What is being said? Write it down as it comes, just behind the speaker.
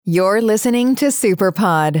You're listening to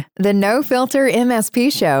SuperPod, the no-filter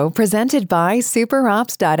MSP show presented by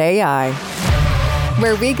SuperOps.ai,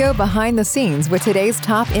 where we go behind the scenes with today's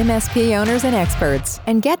top MSP owners and experts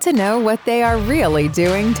and get to know what they are really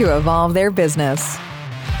doing to evolve their business.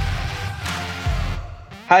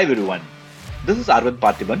 Hi everyone, this is Arvind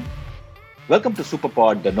Parthiban. Welcome to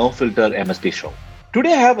SuperPod, the no-filter MSP show.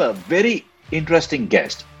 Today I have a very interesting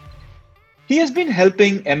guest. He has been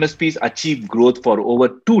helping MSPs achieve growth for over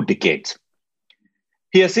 2 decades.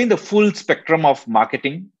 He has seen the full spectrum of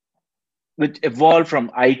marketing, which evolved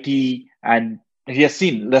from IT, and he has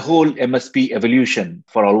seen the whole MSP evolution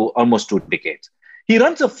for almost 2 decades. He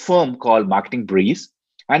runs a firm called Marketing Breeze,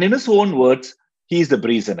 and in his own words, he is the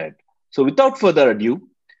breeze in it. So without further ado,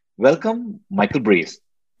 welcome Michael Breeze.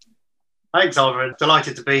 Thanks, Arvind.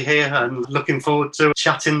 Delighted to be here and looking forward to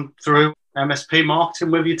chatting through MSP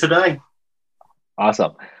marketing with you today.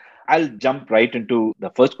 Awesome. I'll jump right into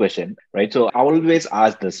the first question, right? So I always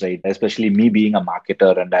ask this, right? Especially me being a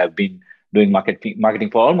marketer, and I've been doing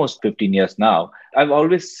marketing for almost 15 years now. I've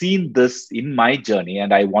always seen this in my journey,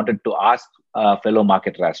 and I wanted to ask a fellow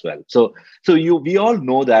marketer as well. So we all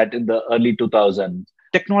know that in the early 2000s,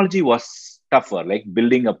 technology was tougher. Like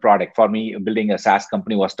building a product, for me, building a SaaS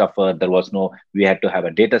company was tougher. We had to have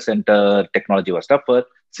a data center. Technology was tougher.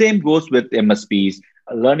 Same goes with MSPs.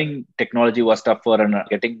 Learning technology was tougher and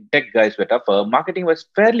getting tech guys were tougher. Marketing was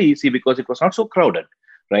fairly easy because it was not so crowded,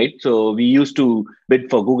 right? So we used to bid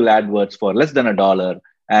for Google AdWords for less than $1.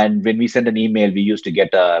 And when we send an email, we used to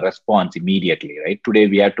get a response immediately, right? Today,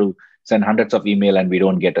 we have to send hundreds of email and we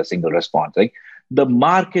don't get a single response, right? The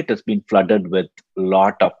market has been flooded with a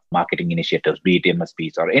lot of marketing initiatives, be it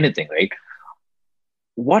MSPs or anything, right?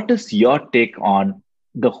 What is your take on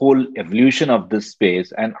the whole evolution of this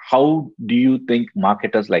space, and how do you think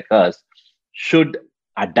marketers like us should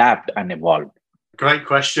adapt and evolve? Great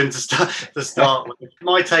question to start with.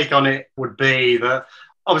 My take on it would be that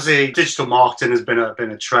obviously digital marketing has been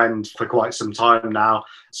a trend for quite some time now.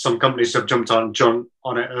 Some companies have jumped on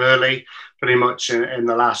it early, pretty much in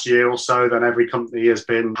the last year or so. Then every company has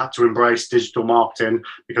had to embrace digital marketing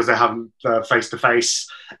because they haven't face-to-face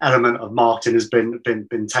element of marketing has been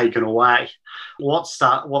taken away. What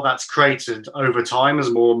that's created over time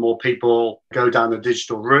as more and more people go down the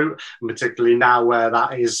digital route, and particularly now where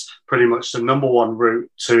that is pretty much the number one route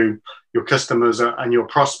to your customers and your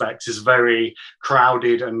prospects, is very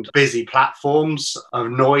crowded and busy platforms of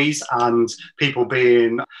noise and people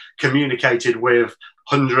being communicated with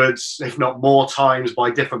hundreds, if not more times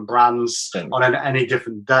by different brands on any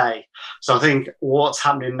different day. So I think what's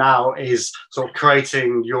happening now is sort of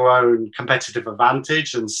creating your own competitive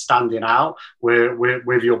advantage and standing out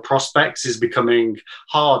with your prospects is becoming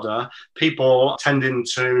harder. People tending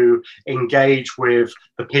to engage with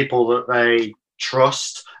the people that they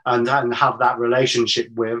trust and have that relationship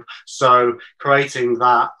with. So creating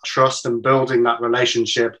that trust and building that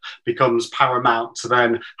relationship becomes paramount to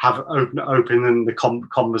then have open the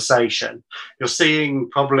conversation. You're seeing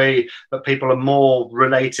probably that people are more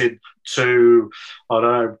related to, I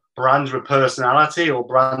don't know, brands with personality or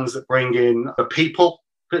brands that bring in the people.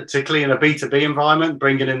 Particularly in a B2B environment,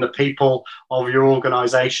 bringing in the people of your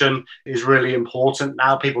organization is really important.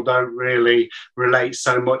 Now people don't really relate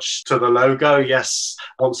so much to the logo. Yes,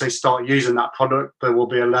 once they start using that product, there will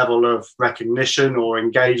be a level of recognition or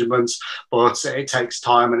engagement, but it takes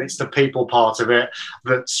time, and it's the people part of it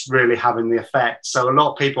that's really having the effect. So a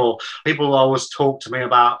lot of people always talk to me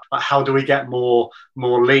about how do we get more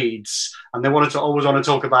leads, and they always want to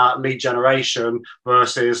talk about lead generation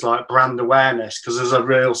versus like brand awareness, because there's a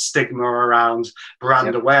real stigma around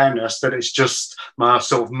brand awareness that it's just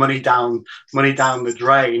sort of money down the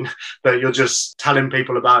drain, that you're just telling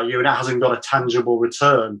people about you and it hasn't got a tangible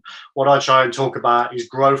return. What I try and talk about is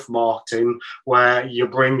growth marketing, where you're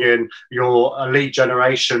bringing your lead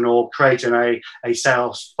generation or creating a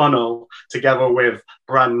sales funnel together with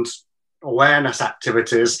brand awareness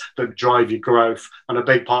activities that drive your growth. And a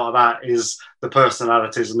big part of that is the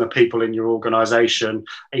personalities and the people in your organization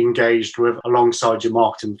engaged with alongside your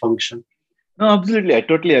marketing function. No, absolutely. I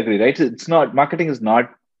totally agree, right? Marketing is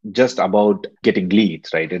not just about getting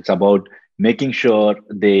leads, right? It's about making sure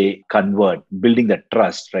they convert, building the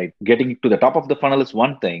trust, right? Getting to the top of the funnel is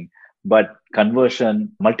one thing, but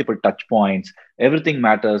conversion, multiple touch points, everything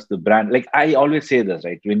matters. The brand, like I always say this,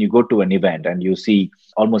 right? When you go to an event and you see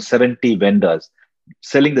almost 70 vendors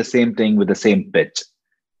selling the same thing with the same pitch,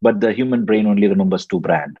 but the human brain only remembers 2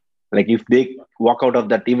 brands. Like if they walk out of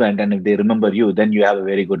that event and if they remember you, then you have a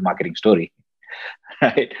very good marketing story,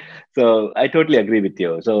 right? So I totally agree with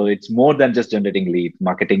you. So it's more than just generating leads.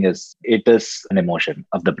 Marketing is an emotion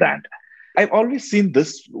of the brand. I've always seen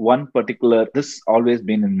this one particular, this always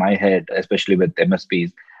been in my head, especially with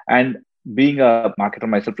MSPs. And being a marketer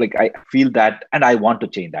myself, like I feel that and I want to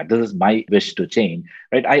change that. This is my wish to change,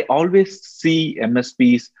 right? I always see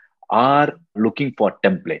MSPs are looking for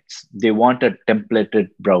templates. They want a templated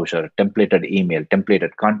browser, templated email,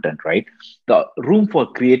 templated content, right? The room for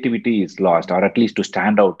creativity is lost, or at least to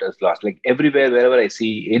stand out is lost. Like everywhere, wherever I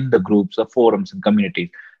see in the groups, the forums and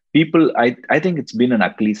communities, people, I think it's been an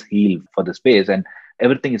Achilles heel for the space and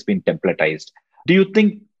everything has been templatized. Do you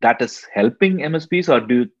think that is helping MSPs, or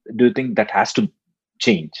do you think that has to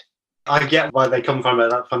change? I get where they come from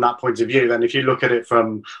that point of view. Then if you look at it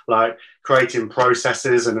from like creating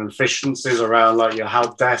processes and efficiencies around like your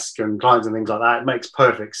help desk and clients and things like that, it makes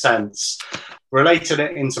perfect sense. Relating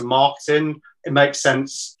it into marketing, it makes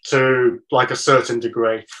sense to like a certain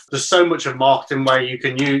degree. There's so much of marketing where you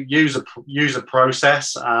can use a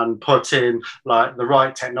process and put in like the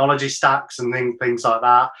right technology stacks and things like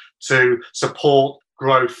that to support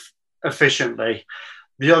growth efficiently.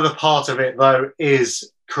 The other part of it, though,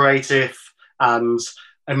 is creative and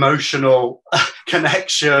emotional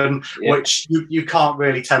connection, which you can't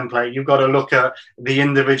really template. You've got to look at the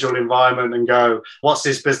individual environment and go, what's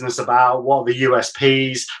this business about? What are the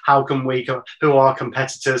USPs? Who are our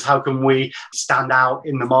competitors? How can we stand out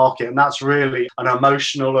in the market? And that's really an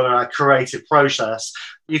emotional and a creative process.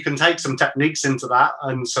 You can take some techniques into that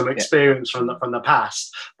and some experience from the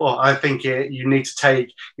past, but I think you need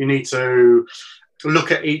to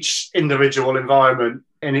look at each individual environment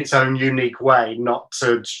in its own unique way, not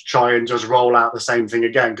to try and just roll out the same thing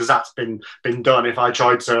again, because that's been done. If I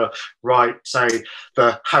tried to write, say,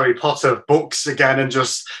 the Harry Potter books again and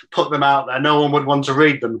just put them out there, no one would want to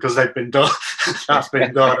read them because they've been done. That's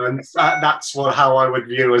been done. And that's how I would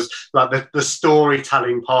view as like the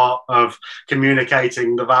storytelling part of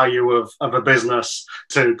communicating the value of a business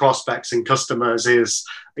to prospects and customers is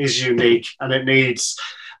unique, and it needs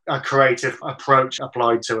a creative approach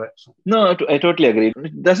applied to it. No, I totally agree.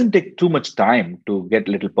 It doesn't take too much time to get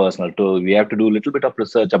a little personal. We have to do a little bit of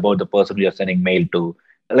research about the person we are sending mail to.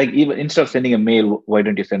 Like even instead of sending a mail, why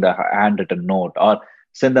don't you send a handwritten note or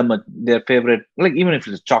send them their favorite, like even if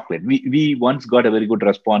it's chocolate. We once got a very good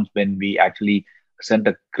response when we actually sent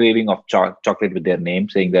a craving of chocolate with their name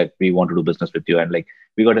saying that we want to do business with you. And like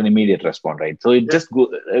we got an immediate response, right? So it just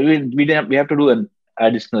go, we have to do an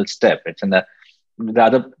additional step. It's in the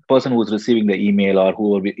other person who's receiving the email or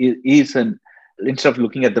whoever instead of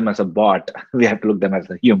looking at them as a bot, we have to look them as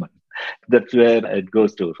a human. That's where it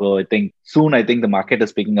goes to. So I think the market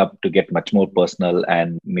is picking up to get much more personal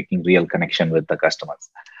and making real connection with the customers.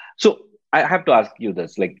 So I have to ask you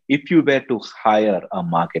this, like if you were to hire a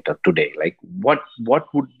marketer today, like what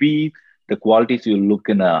would be the qualities you look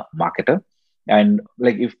in a marketer? And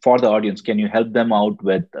like if for the audience, can you help them out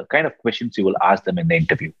with the kind of questions you will ask them in the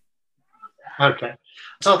interview? Okay.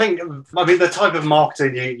 So the type of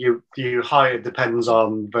marketer you hire depends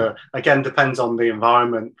on the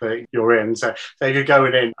environment that you're in. So if you're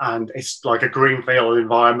going in and it's like a greenfield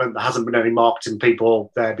environment, there hasn't been any marketing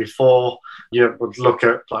people there before, you would look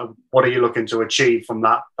at like, what are you looking to achieve from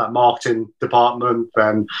that marketing department?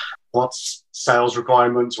 Then what's sales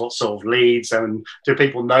requirements, what sort of leads, and do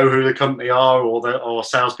people know who the company are, or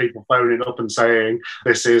salespeople phoning up and saying,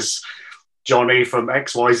 this is Johnny from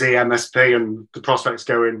XYZ MSP, and the prospect's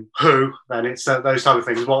going, who? Then it's those type of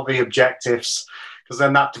things. What are the objectives? Because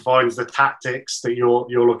then that defines the tactics that you're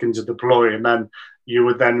looking to deploy, and then you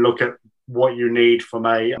would then look at what you need from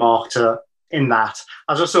a marketer in that.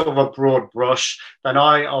 As a sort of a broad brush, then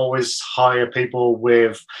I always hire people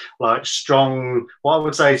with like strong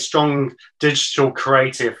digital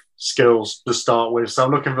creative skills to start with. So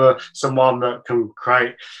I'm looking for someone that can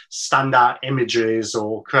create standout images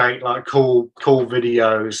or create like cool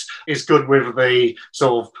videos, is good with the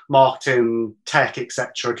sort of marketing tech,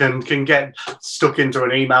 etc. Can get stuck into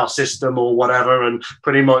an email system or whatever, and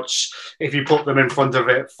pretty much if you put them in front of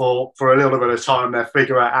it for a little bit of time, they'll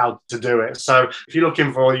figure out how to do it. So if you're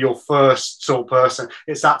looking for your first sort of person,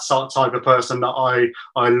 it's that sort of type of person that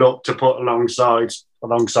I look to put alongside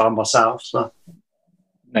myself. So.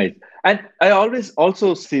 Nice. And I always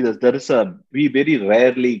also see this. We very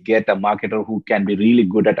rarely get a marketer who can be really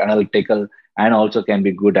good at analytical and also can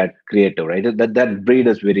be good at creative, right? That breed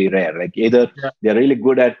is very rare. Like either they're really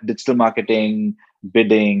good at digital marketing,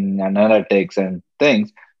 bidding, and analytics and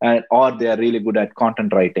things, or they are really good at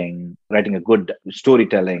content writing a good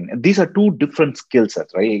storytelling. And these are two different skill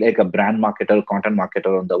sets, right? Like a brand marketer, content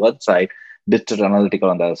marketer on the one side, digital analytical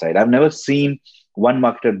on the other side. I've never seen one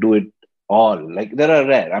marketer do it all. Like there are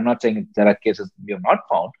rare. I'm not saying there are cases we have not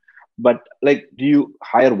found, But like, do you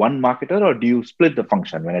hire one marketer or do you split the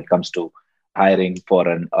function when it comes to hiring for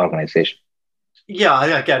an organization?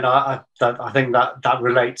 Yeah, again, I think that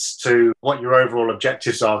relates to what your overall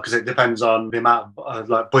objectives are, because it depends on the amount of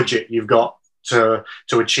like budget you've got to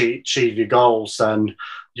achieve your goals. And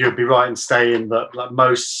you'd be right in saying that like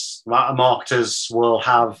most marketers will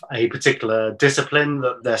have a particular discipline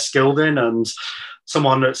that they're skilled in, and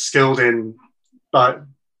someone that's skilled in like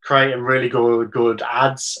creating really good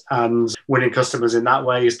ads and winning customers in that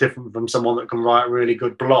way is different from someone that can write a really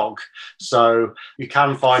good blog. So you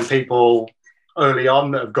can find people early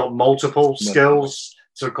on that have got multiple skills.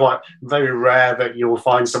 So quite very rare that you will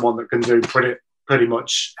find someone that can do pretty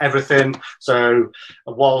much everything. So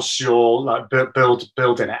whilst you're like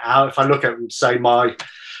building it out, if I look at say my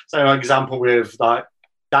example with like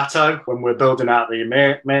Datto, when we're building out the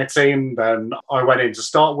EMEA team, then I went in to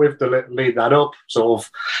start with to lead that up. Sort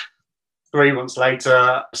of 3 months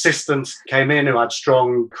later, assistant came in who had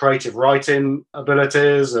strong creative writing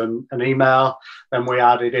abilities and email. Then we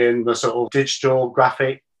added in the sort of digital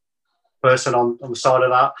graphic person on the side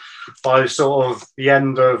of that. By sort of the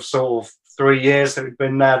end of sort of 3 years that we've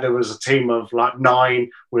been there was a team of like 9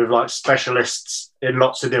 with like specialists in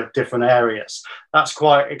lots of different areas. That's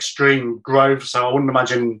quite extreme growth. So I wouldn't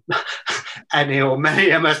imagine any or many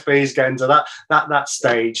MSPs getting to that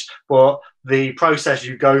stage. But the process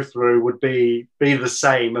you go through would be the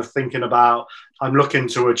same of thinking about, I'm looking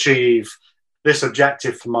to achieve this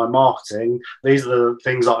objective for my marketing. These are the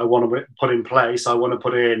things that I want to put in place. I want to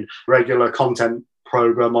put in regular content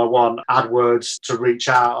program. I want AdWords to reach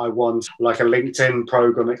out. I want like a LinkedIn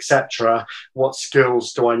program, etc. What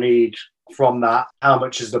skills do I need from that? How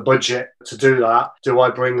much is the budget to do that? Do I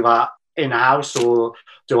bring that in-house or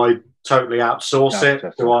do I totally outsource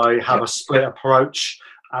it? Do I have a split approach?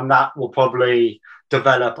 And that will probably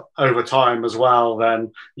develop over time as well.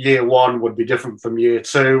 Then year 1 would be different from year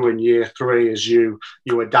 2, and year 3 as you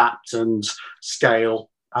adapt and scale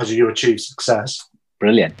as you achieve success.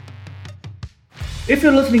 Brilliant. If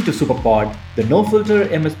you're listening to Superpod, the No Filter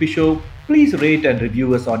MSP show, please rate and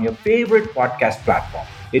review us on your favorite podcast platform.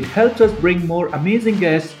 It helps us bring more amazing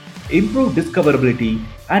guests, improve discoverability,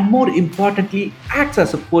 and more importantly, acts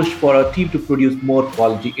as a push for our team to produce more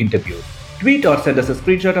quality interviews. Tweet or send us a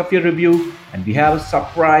screenshot of your review, and we have a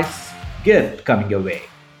surprise gift coming your way.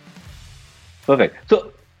 Perfect.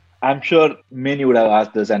 So I'm sure many would have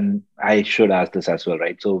asked this, and I should ask this as well,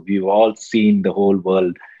 right? So we've all seen the whole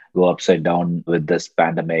world go upside down with this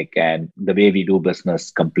pandemic, and the way we do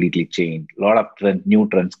business completely changed. A lot of new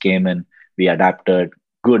trends came in. We adapted.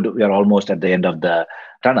 Good. We are almost at the end of the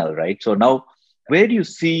tunnel, right? So now, where do you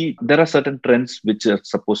see there are certain trends which are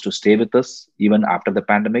supposed to stay with us even after the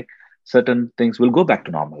pandemic? Certain things will go back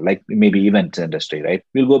to normal, like maybe events industry, right?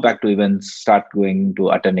 We'll go back to events, start going to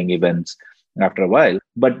attending events after a while.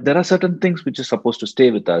 But there are certain things which are supposed to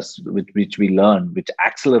stay with us, which we learned, which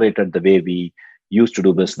accelerated the way we used to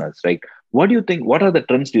do business, right? What do you think? What are the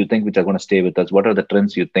trends do you think which are going to stay with us? What are the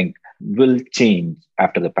trends you think will change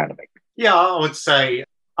after the pandemic? Yeah, I would say,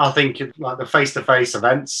 I think like the face-to-face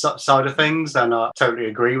events side of things, and I totally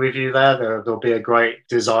agree with you there. There'll be a great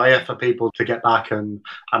desire for people to get back and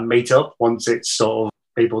meet up once it's sort of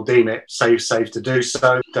people deem it safe to do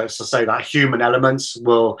so. To say that human element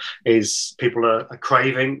is people are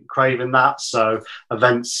craving that. So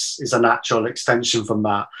events is a natural extension from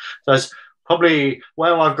that. So it's probably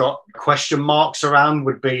where I've got question marks around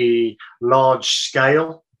would be large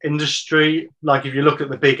scale industry. Like if you look at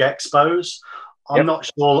the big expos, I'm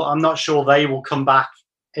not sure they will come back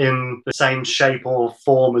in the same shape or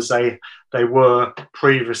form as they were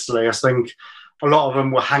previously. I think a lot of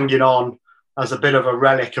them were hanging on as a bit of a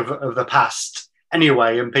relic of the past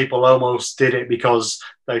anyway, and people almost did it because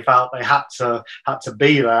they felt they had to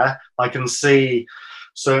be there. I can see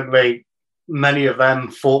certainly many of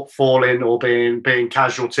them falling or being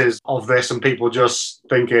casualties of this, and people just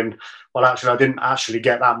thinking, well, actually, I didn't actually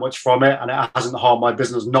get that much from it, and it hasn't harmed my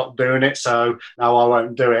business not doing it, so now I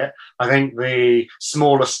won't do it. I think the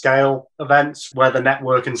smaller scale events where the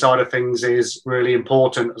networking side of things is really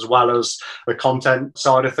important, as well as the content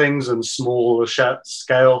side of things, and smaller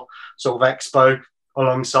scale sort of expo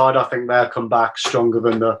alongside, I think they'll come back stronger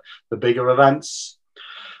than the bigger events.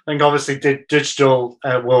 I think obviously digital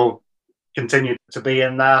will continue to be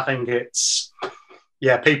in there. I think it's,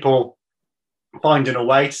 people finding a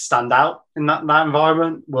way to stand out in that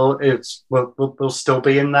environment will still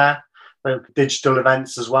be in there. The digital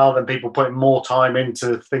events as well, then people putting more time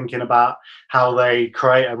into thinking about how they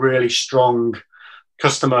create a really strong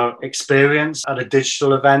customer experience at a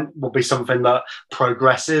digital event will be something that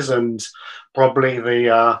progresses, and probably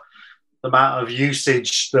the the amount of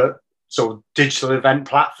usage that sort of digital event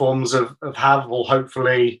platforms have will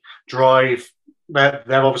hopefully drive. They're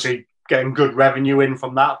obviously getting good revenue in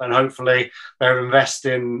from that, then hopefully they're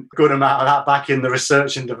investing a good amount of that back in the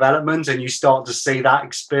research and development, and you start to see that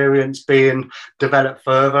experience being developed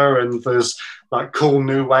further, and there's like cool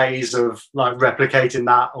new ways of like replicating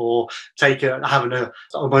that, or having a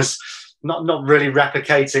almost not really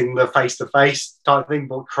replicating the face-to-face type thing,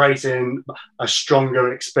 but creating a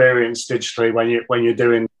stronger experience digitally when you're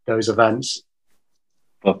doing those events.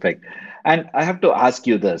 Perfect. And I have to ask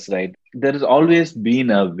you this, right? There has always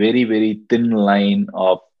been a very, very thin line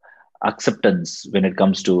of acceptance when it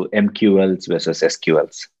comes to MQLs versus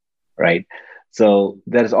SQLs, right? So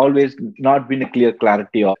there's always not been a clear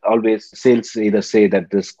clarity of always sales either say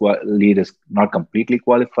that this lead is not completely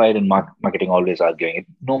qualified, and marketing always arguing it.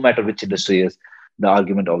 No matter which industry is, the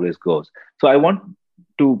argument always goes. So I want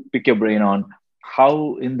to pick your brain on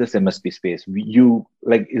how in this MSP space,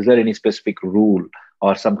 is there any specific rule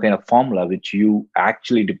or some kind of formula which you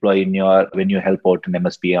actually deploy when you help out an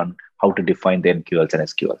MSP on how to define the MQLs and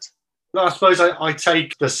SQLs? Well, I suppose I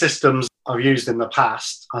take the systems I've used in the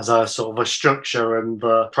past as a sort of a structure and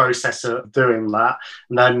the process of doing that,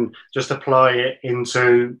 and then just apply it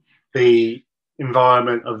into the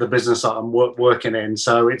environment of the business that I'm working in.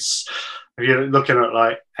 So if you're looking at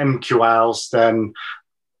like MQLs, then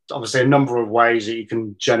obviously a number of ways that you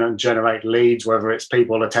can generate leads, whether it's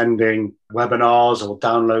people attending webinars or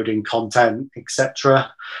downloading content,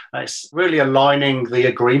 etc. It's really aligning the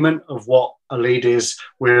agreement of what a lead is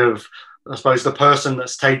with, I suppose, the person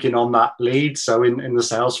that's taking on that lead. So in the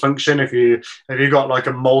sales function, if you've got like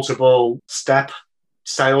a multiple step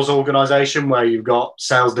sales organization where you've got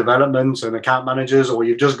sales development and account managers, or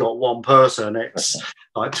you've just got one person, it's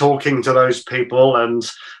like talking to those people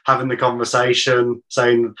and having the conversation,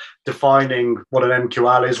 defining what an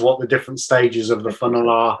MQL is, what the different stages of the funnel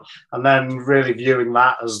are, and then really viewing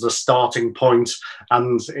that as the starting point.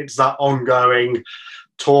 And it's that ongoing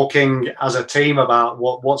talking as a team about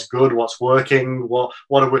what's good, what's working, what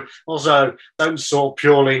are we. Also, don't sort of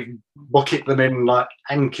purely bucket them in like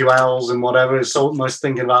MQLs and whatever. It's almost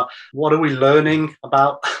thinking about what are we learning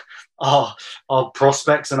about our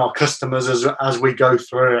prospects and our customers as we go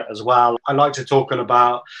through it as well. I like to talk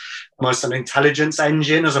about almost an intelligence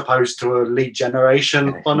engine as opposed to a lead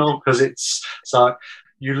generation funnel, because it's like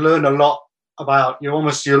you learn a lot about,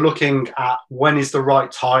 you're looking at when is the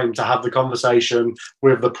right time to have the conversation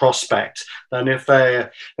with the prospect. Then if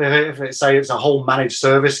it's a whole managed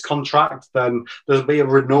service contract, then there'll be a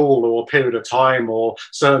renewal or a period of time or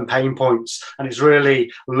certain pain points, and it's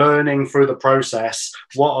really learning through the process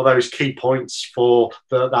what are those key points for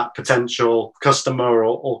that potential customer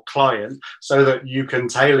or client, so that you can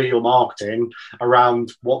tailor your marketing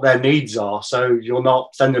around what their needs are. So you're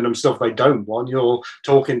not sending them stuff they don't want, you're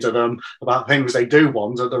talking to them about things they do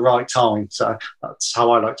want at the right time. So that's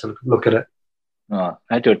how I like to look at it.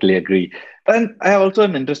 I totally agree. And I have also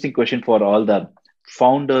an interesting question for all the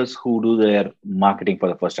founders who do their marketing for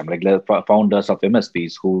the first time, like founders of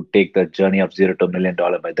MSPs who take the journey of $0 to $1 million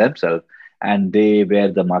by themselves, and they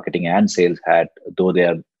wear the marketing and sales hat, though they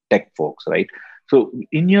are tech folks, right? So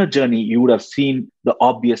in your journey, you would have seen the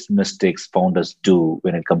obvious mistakes founders do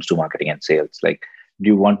when it comes to marketing and sales. Like, do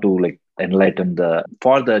you want to enlighten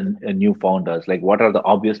for the new founders, like what are the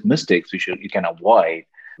obvious mistakes you can avoid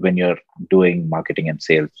when you're doing marketing and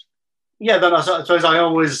sales? Yeah, then I suppose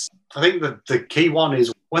I think the key one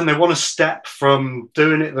is when they want to step from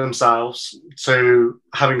doing it themselves to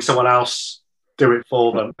having someone else do it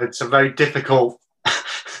for them. It's a very difficult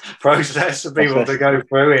process for people to go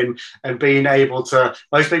through and being able to,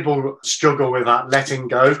 most people struggle with that letting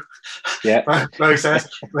go process.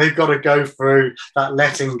 They've got to go through that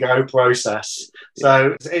letting go process.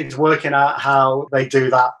 So it's working out how they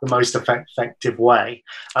do that the most effective way.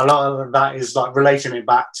 A lot of that is like relating it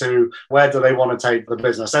back to where do they want to take the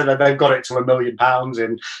business. So that they've got it to £1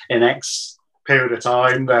 million in X period of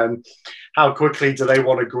time, then how quickly do they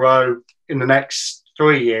want to grow in the next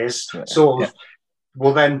 3 years?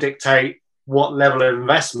 Will then dictate what level of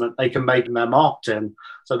investment they can make in their marketing.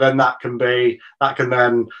 So then that can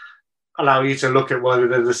then allow you to look at whether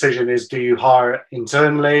the decision is, do you hire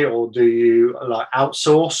internally or do you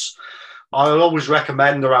outsource? I'll always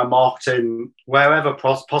recommend around marketing, wherever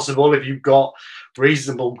possible, if you've got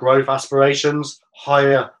reasonable growth aspirations,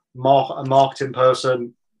 hire a marketing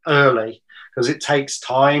person early, because it takes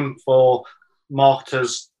time for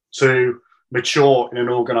marketers to mature in an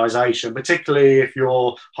organization, particularly if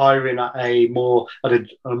you're hiring at a more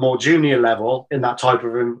junior level in that type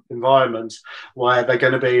of environment where they're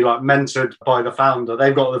going to be like mentored by the founder.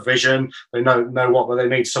 They've got the vision, they know what, but they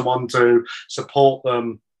need someone to support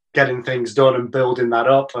them getting things done and building that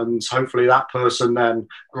up, and hopefully that person then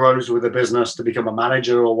grows with the business to become a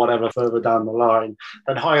manager or whatever further down the line.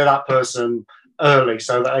 Then hire that person early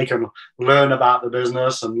so that they can learn about the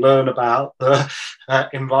business and learn about the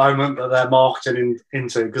environment that they're marketing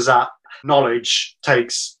into, because that knowledge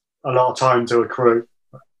takes a lot of time to accrue.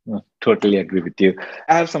 Totally agree with you.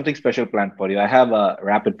 I have something special planned for you. I have a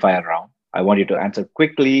rapid fire round. I want you to answer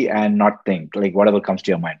quickly and not think, like whatever comes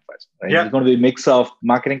to your mind first. Right? Yeah. It's going to be a mix of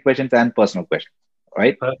marketing questions and personal questions.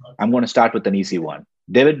 Right? Perfect. I'm going to start with an easy one.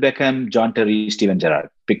 David Beckham, John Terry, Steven Gerrard.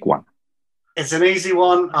 Pick one. It's an easy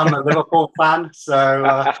one. I'm a Liverpool fan, so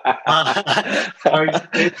I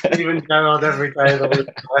Steven Gerrard every day of the week.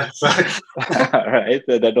 So. All right,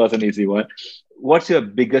 so that was an easy one. What's your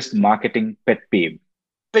biggest marketing pet peeve?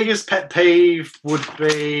 Biggest pet peeve would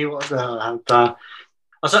be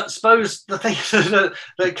I suppose the thing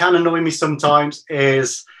that can annoy me sometimes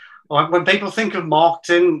is when people think of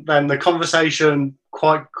marketing, then the conversation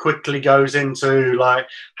quite quickly goes into like,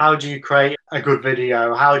 how do you create a good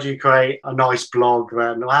video? How do you create a nice blog?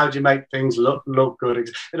 Then how do you make things look good?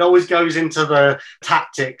 It always goes into the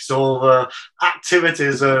tactics or the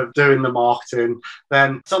activities of doing the marketing.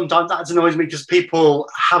 Then sometimes that annoys me because people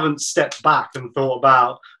haven't stepped back and thought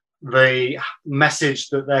about the message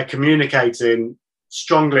that they're communicating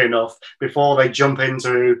strongly enough before they jump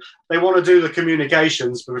into, they want to do the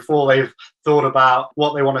communications, but before they've thought about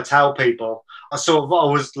what they want to tell people. I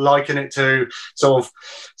was liken it to sort of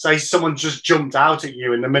say someone just jumped out at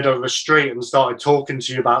you in the middle of the street and started talking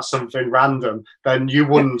to you about something random, then you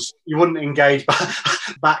wouldn't engage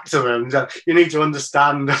back to them. So you need to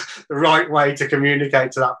understand the right way to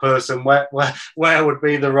communicate to that person. Where would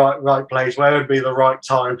be the right place? Where would be the right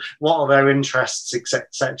time? What are their interests,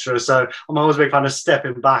 etc. So I'm always big fan of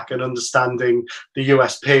stepping back and understanding the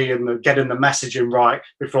USP and getting the messaging right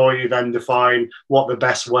before you then define what the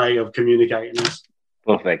best way of communicating is.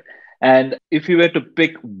 Perfect. And if you were to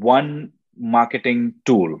pick one marketing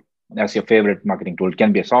tool as your favorite marketing tool, it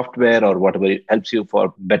can be a software or whatever helps you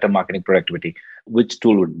for better marketing productivity, which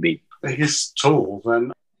tool would be? Biggest tool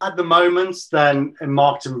then at the moment, then in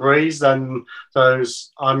Marketing Breeze, then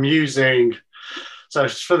those I'm using. So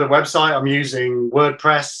for the website, I'm using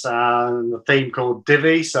WordPress and a theme called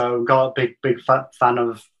Divi. So I've got a big fan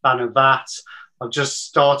of that. I've just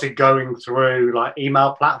started going through like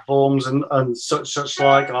email platforms and such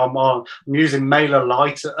like. I'm using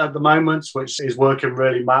MailerLite at the moment, which is working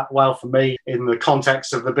really well for me in the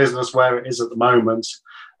context of the business where it is at the moment.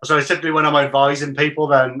 So typically when I'm advising people,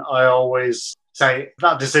 then I always say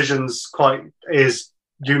that decision's is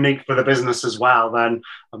unique for the business as well. Then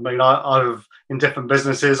I mean, I've in different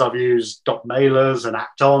businesses I've used .mailers and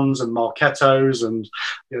Actons and Marketos and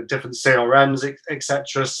different CRMs,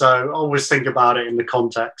 etc. So I always think about it in the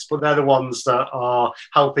context, but they're the ones that are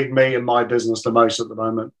helping me and my business the most at the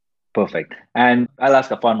moment. Perfect. And I'll ask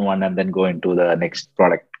a fun one and then go into the next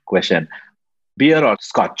product question. Beer or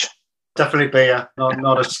scotch? Definitely beer,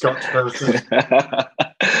 not a scotch person.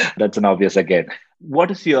 That's an obvious again.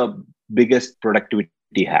 What is your biggest productivity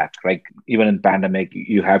hack? Like even in pandemic,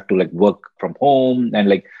 you have to like work from home, and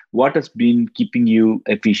like what has been keeping you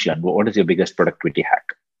efficient? What is your biggest productivity hack?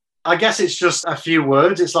 I guess it's just a few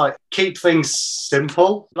words. It's like keep things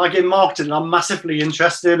simple. Like in marketing, I'm massively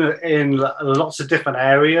interested in lots of different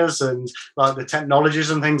areas and like the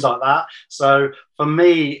technologies and things like that. So for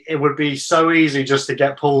me, it would be so easy just to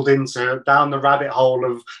get pulled down the rabbit hole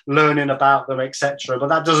of learning about them, etc. But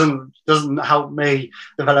that doesn't help me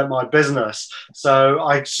develop my business. So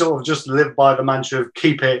I sort of just live by the mantra of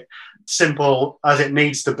keep it simple as it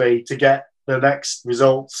needs to be to get the next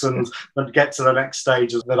results and get to the next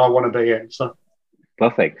stages that I want to be in. So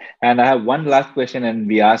perfect. And I have one last question, and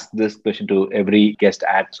we ask this question to every guest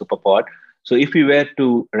at Superpod. So if you were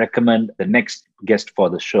to recommend the next guest for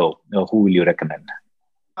the show, who will you recommend?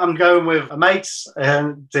 I'm going with a mate,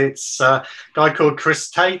 and it's a guy called Chris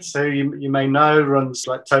Tate, who you may know, runs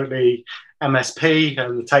like Totally MSP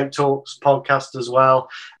and the Tate Talks podcast as well.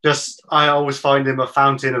 Just, I always find him a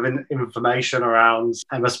fountain of information around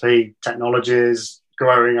MSP technologies,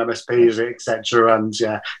 growing MSPs, etc. And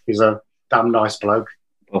yeah, he's a damn nice bloke.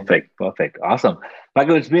 Perfect. Awesome.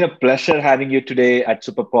 Michael, it's been a pleasure having you today at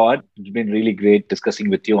Superpod. It's been really great discussing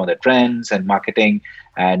with you on the trends and marketing,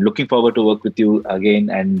 and looking forward to work with you again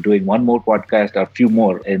and doing one more podcast or a few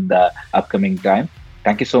more in the upcoming time.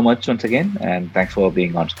 Thank you so much once again, and thanks for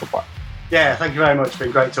being on Superpod. Yeah, thank you very much. It's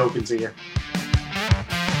been great talking to you.